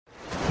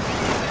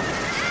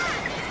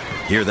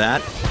Hear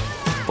that?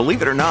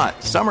 Believe it or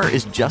not, summer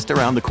is just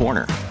around the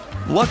corner.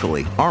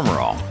 Luckily, Armor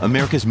All,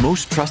 America's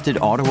most trusted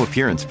auto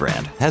appearance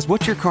brand, has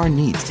what your car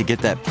needs to get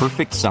that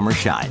perfect summer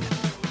shine.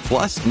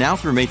 Plus, now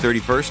through May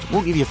 31st,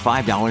 we'll give you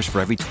 $5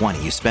 for every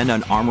 $20 you spend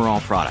on Armor All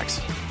products.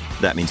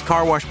 That means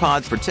car wash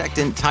pods,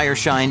 protectant, tire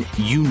shine,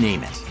 you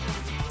name it.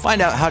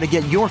 Find out how to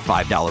get your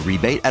 $5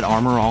 rebate at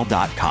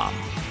armorall.com.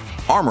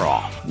 Armor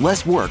All,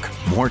 less work,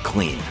 more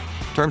clean.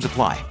 Terms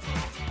apply.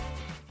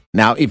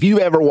 Now, if you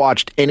ever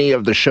watched any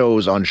of the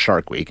shows on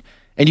Shark Week,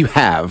 and you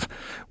have,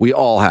 we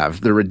all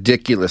have, they're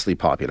ridiculously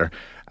popular,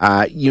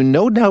 you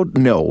no doubt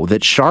know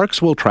that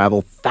sharks will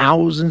travel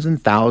thousands and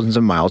thousands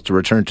of miles to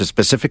return to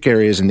specific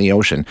areas in the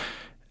ocean.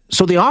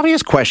 So the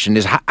obvious question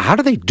is, how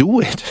do they do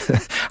it?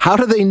 How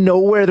do they know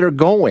where they're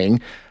going?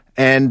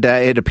 And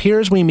it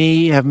appears we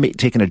may have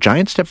taken a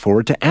giant step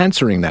forward to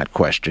answering that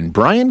question.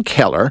 Brian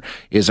Keller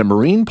is a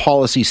marine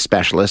policy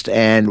specialist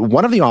and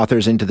one of the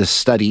authors into the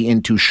study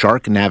into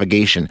shark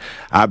navigation.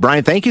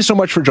 Brian, thank you so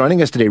much for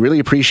joining us today. Really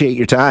appreciate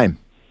your time.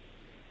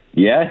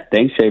 Yeah,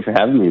 thanks, Shay, for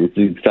having me. This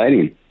is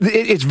exciting.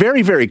 It's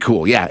very, very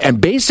cool, yeah.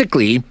 And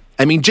basically,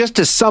 I mean, just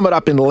to sum it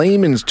up in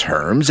layman's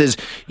terms, is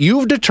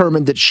you've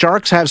determined that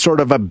sharks have sort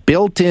of a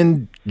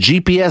built-in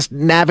GPS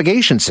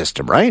navigation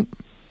system, right?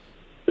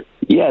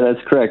 Yeah,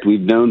 that's correct. We've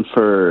known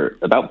for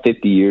about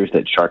 50 years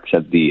that sharks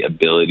have the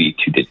ability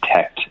to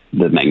detect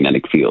the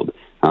magnetic field.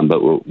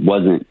 But what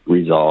wasn't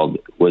resolved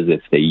was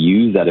if they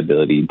use that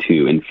ability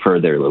to infer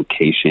their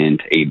location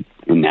to aid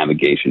in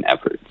navigation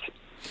efforts.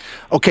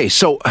 Okay,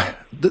 so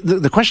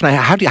the question I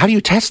have, how do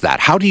you test that?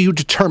 How do you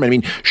determine? I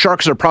mean,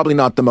 sharks are probably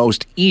not the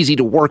most easy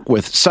to work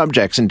with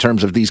subjects in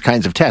terms of these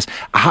kinds of tests.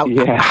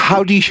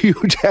 How do you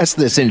test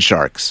this in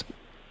sharks?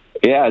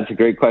 Yeah, it's a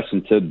great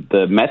question. So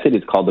the method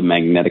is called the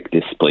magnetic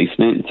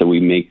displacement. So we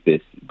make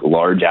this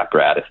large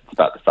apparatus. It's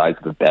about the size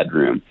of a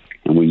bedroom.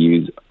 And we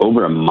use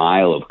over a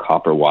mile of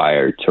copper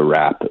wire to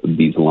wrap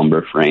these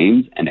lumber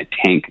frames, and a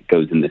tank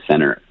goes in the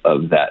center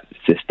of that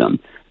system,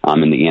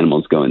 and the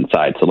animals go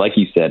inside. So like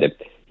you said, if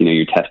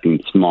you're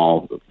testing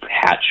small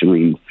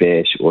hatchling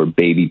fish or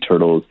baby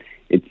turtles,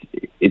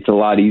 it's a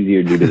lot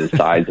easier due to the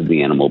size of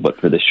the animal. But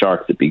for the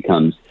sharks, it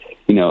becomes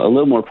a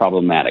little more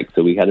problematic.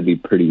 So we had to be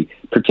pretty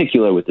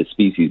particular with the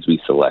species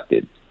we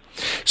selected.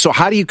 So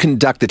how do you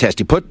conduct the test?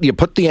 You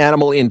put the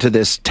animal into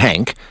this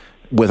tank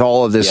with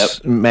all of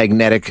this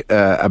magnetic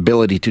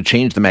ability to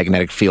change the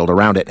magnetic field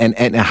around it.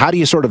 And how do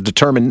you sort of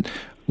determine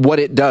what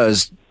it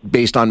does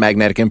based on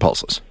magnetic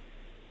impulses?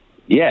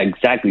 Yeah,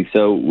 exactly.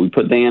 So we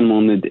put the animal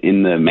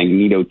in the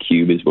magneto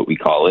cube is what we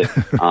call it.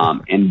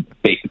 And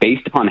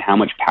based upon how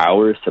much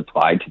power is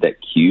supplied to that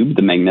cube,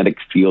 the magnetic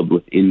field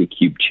within the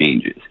cube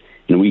changes.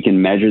 And we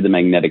can measure the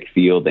magnetic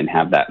field and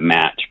have that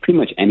match pretty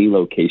much any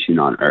location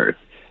on Earth,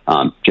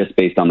 just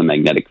based on the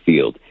magnetic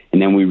field.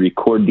 And then we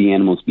record the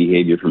animal's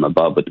behavior from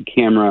above with the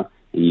camera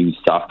and use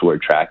software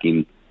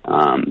tracking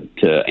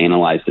to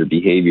analyze their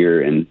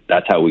behavior. And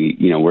that's how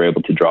we're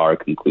able to draw our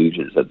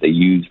conclusions that they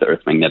use the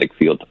Earth's magnetic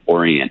field to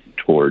orient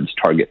towards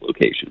target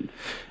locations.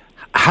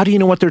 How do you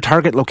know what their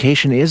target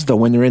location is, though,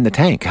 when they're in the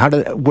tank?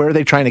 Where are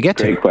they trying to get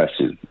to? Great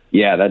question.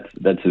 Yeah,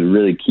 that's a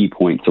really key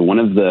point. So one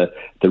of the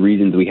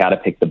reasons we had to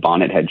pick the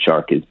bonnethead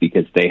shark is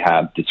because they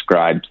have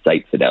described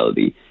site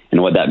fidelity.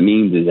 And what that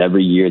means is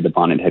every year the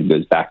bonnethead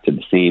goes back to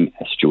the same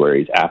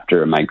estuaries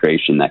after a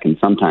migration that can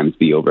sometimes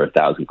be over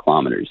 1,000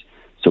 kilometers.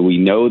 So we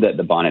know that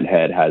the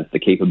bonnethead has the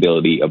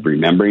capability of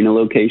remembering a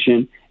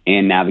location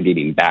and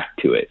navigating back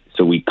to it.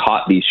 So we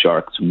caught these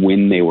sharks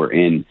when they were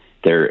in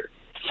their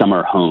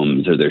summer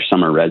homes or their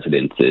summer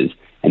residences,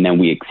 and then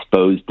we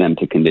exposed them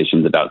to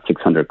conditions about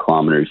 600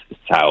 kilometers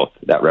south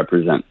that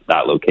represent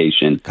that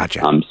location.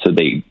 Gotcha. So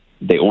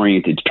they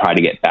oriented to try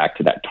to get back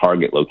to that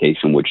target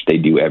location, which they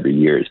do every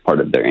year as part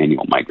of their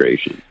annual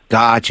migration.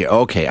 Gotcha.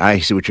 Okay, I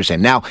see what you're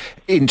saying. Now,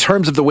 in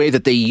terms of the way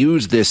that they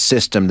use this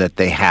system that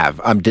they have,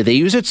 do they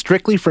use it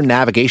strictly for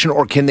navigation,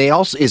 or can they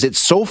also? Is it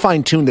so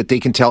fine-tuned that they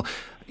can tell?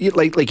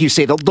 Like you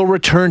say, they'll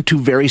return to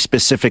very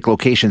specific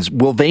locations.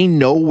 Will they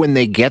know when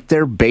they get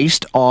there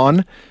based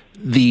on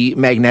the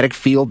magnetic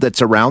field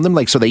that's around them?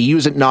 So they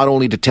use it not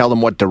only to tell them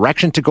what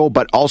direction to go,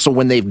 but also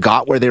when they've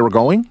got where they were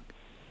going?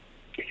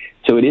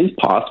 So it is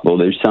possible.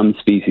 There's some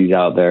species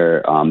out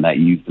there that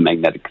use the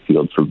magnetic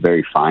field for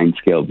very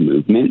fine-scaled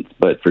movements,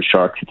 but for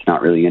sharks, it's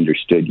not really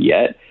understood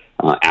yet.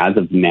 As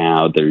of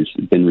now, there's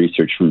been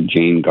research from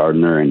Jane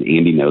Gardner and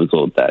Andy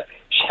Nozold that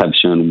have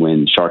shown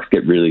when sharks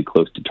get really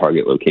close to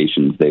target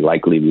locations, they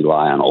likely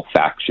rely on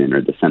olfaction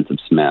or the sense of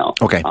smell.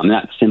 Okay.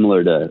 That's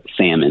similar to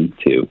salmon,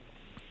 too.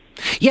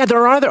 Yeah,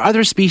 there are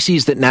other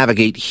species that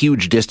navigate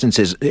huge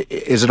distances.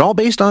 Is it all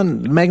based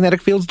on magnetic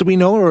fields, do we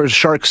know, or is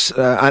sharks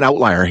an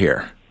outlier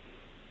here?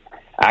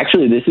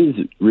 Actually, this is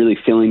really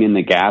filling in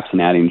the gaps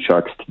and adding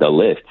sharks to the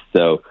list.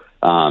 So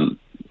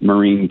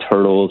marine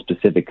turtles,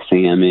 Pacific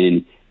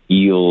salmon,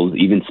 eels,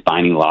 even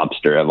spiny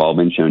lobster have all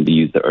been shown to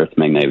use the Earth's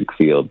magnetic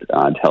field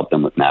to help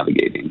them with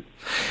navigating.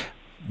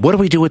 What do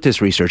we do with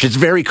this research? It's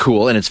very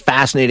cool and it's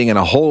fascinating and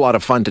a whole lot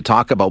of fun to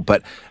talk about,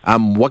 but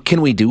what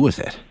can we do with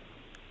it?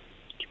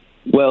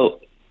 Well,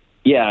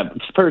 Yeah,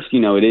 first,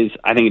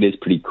 I think it is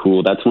pretty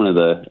cool. That's one of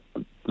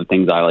the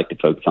things I like to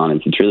focus on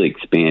is it's really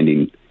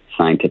expanding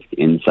scientific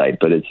insight.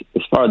 But as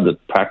far as the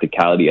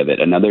practicality of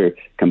it, another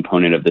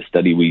component of the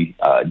study we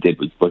did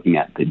was looking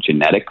at the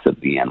genetics of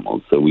the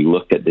animals. So we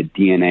looked at the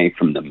DNA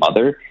from the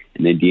mother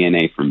and the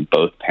DNA from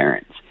both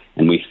parents.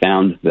 And we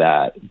found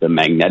that the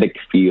magnetic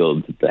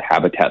field, the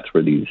habitats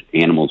where these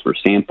animals were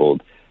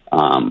sampled,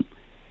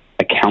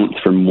 accounts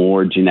for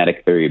more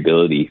genetic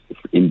variability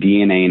in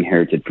DNA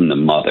inherited from the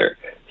mother.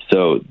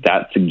 So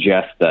that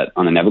suggests that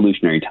on an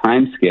evolutionary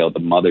timescale, the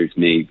mothers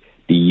may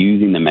be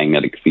using the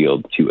magnetic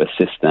field to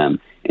assist them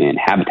in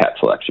habitat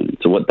selection.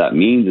 So what that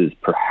means is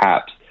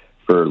perhaps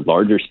for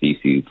larger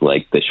species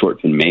like the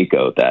short-fin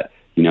mako that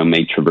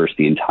may traverse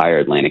the entire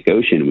Atlantic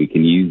Ocean, we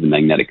can use the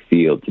magnetic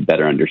field to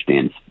better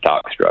understand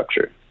stock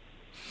structure.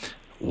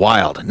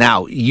 Wild.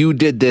 Now, you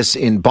did this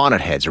in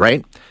bonnet heads,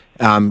 right?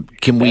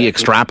 Can we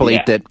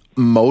extrapolate that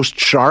most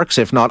sharks,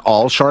 if not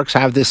all sharks,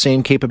 have this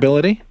same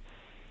capability?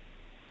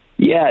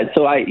 Yeah,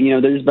 so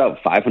there's about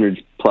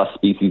 500 plus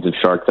species of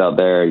sharks out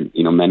there.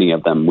 Many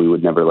of them we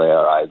would never lay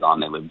our eyes on.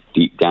 They live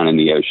deep down in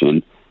the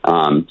ocean.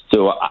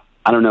 So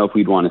I don't know if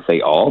we'd want to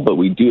say all, but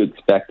we do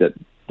expect that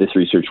this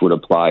research would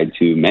apply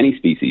to many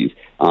species.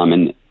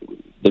 And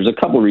there's a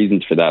couple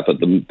reasons for that, but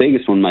the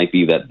biggest one might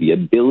be that the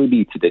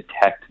ability to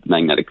detect the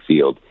magnetic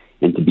field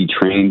and to be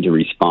trained to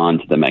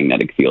respond to the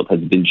magnetic field has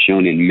been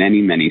shown in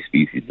many, many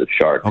species of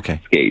sharks,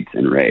 skates,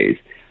 and rays.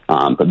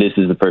 But this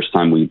is the first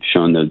time we've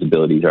shown those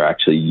abilities are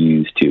actually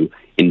used to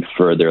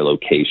infer their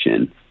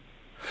location.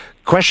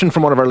 Question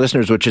from one of our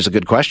listeners, which is a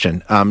good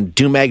question.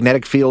 Do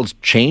magnetic fields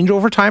change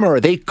over time, or are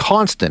they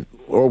constant?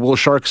 Or will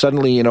sharks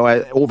suddenly,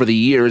 over the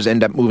years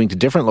end up moving to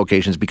different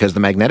locations because the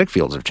magnetic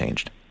fields have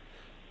changed?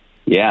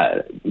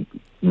 Yeah,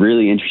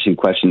 really interesting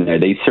question there.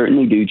 They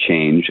certainly do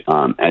change.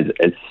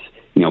 As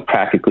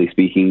practically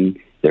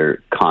speaking,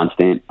 they're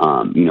constant.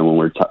 When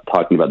we're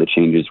talking about the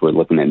changes, we're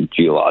looking at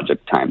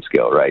geologic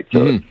timescale, right?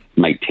 So it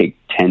might take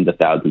tens of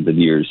thousands of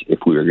years if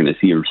we were going to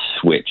see a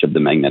switch of the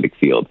magnetic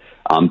field.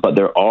 But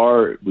there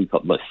are, we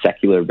call it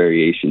secular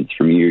variations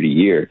from year to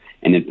year.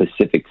 And in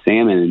Pacific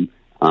salmon,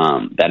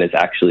 that has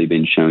actually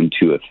been shown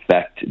to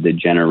affect the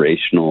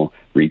generational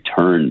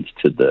returns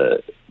to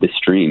the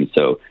stream.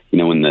 So,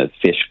 when the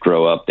fish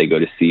grow up, they go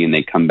to sea and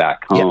they come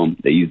back home.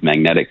 They use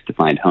magnetics to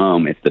find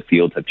home. If the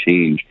fields have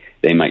changed,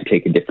 they might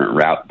take a different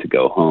route to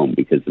go home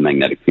because the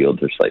magnetic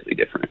fields are slightly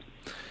different.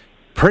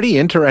 Pretty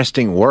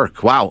interesting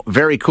work. Wow,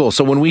 very cool.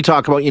 So when we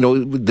talk about,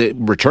 the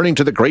returning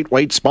to the great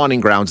white spawning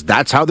grounds,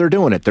 that's how they're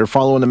doing it. They're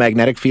following the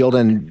magnetic field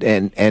and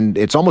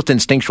it's almost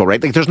instinctual,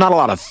 right? Like there's not a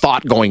lot of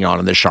thought going on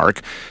in the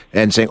shark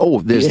and saying,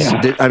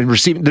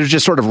 they're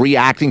just sort of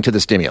reacting to the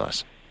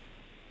stimulus.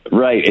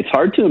 Right. It's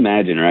hard to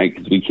imagine, right?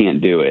 Because we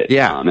can't do it.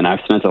 Yeah. And I've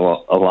spent a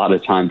lot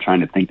of time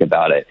trying to think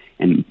about it.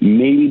 And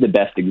maybe the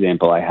best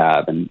example I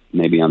have, and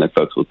maybe other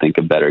folks will think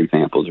of better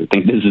examples or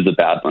think this is a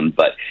bad one,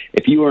 but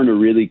if you were in a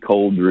really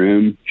cold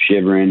room,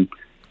 shivering,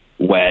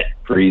 wet,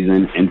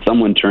 freezing, and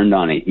someone turned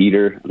on a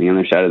heater on the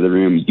other side of the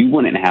room, you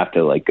wouldn't have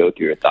to go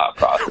through your thought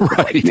process.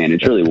 Right. Like, man,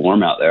 it's really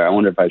warm out there. I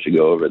wonder if I should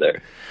go over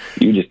there.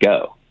 You just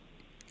go.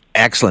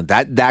 Excellent.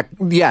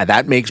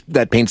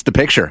 That paints the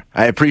picture.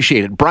 I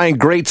appreciate it. Brian,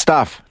 great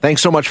stuff.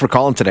 Thanks so much for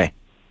calling today.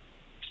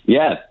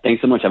 Yeah,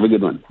 thanks so much. Have a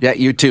good one. Yeah,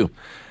 you too.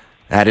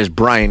 That is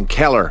Brian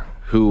Keller,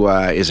 who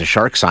is a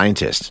shark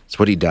scientist. That's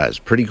what he does.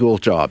 Pretty cool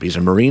job. He's a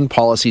marine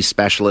policy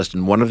specialist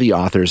and one of the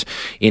authors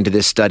into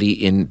this study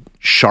in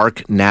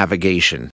shark navigation.